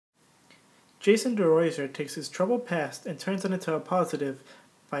Jason DeRoiser takes his troubled past and turns it into a positive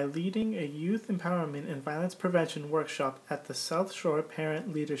by leading a youth empowerment and violence prevention workshop at the South Shore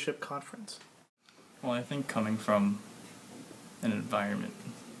Parent Leadership Conference. Well, I think coming from an environment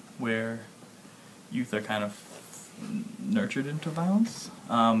where youth are kind of nurtured into violence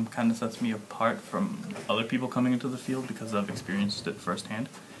kind of sets me apart from other people coming into the field because I've experienced it firsthand,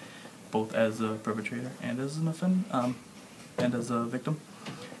 both as a perpetrator and as an offender, and as a victim.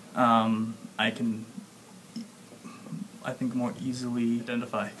 I can, I think, more easily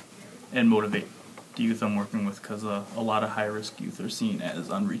identify and motivate the youth I'm working with because a lot of high-risk youth are seen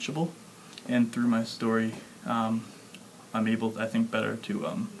as unreachable. And through my story, I'm able, I think, better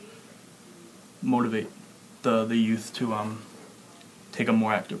to motivate the youth to take a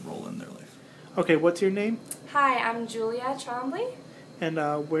more active role in their life. Okay, what's your name? Hi, I'm Julia Trombley. And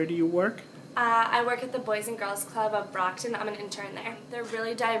where do you work? I work at the Boys and Girls Club of Brockton. I'm an intern there. They're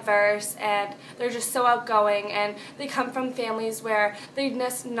really diverse and they're just so outgoing, and they come from families where they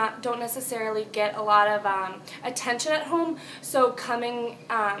don't necessarily get a lot of attention at home. So coming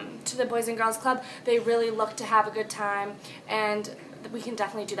to the Boys and Girls Club, they really look to have a good time, and we can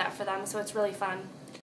definitely do that for them, so it's really fun.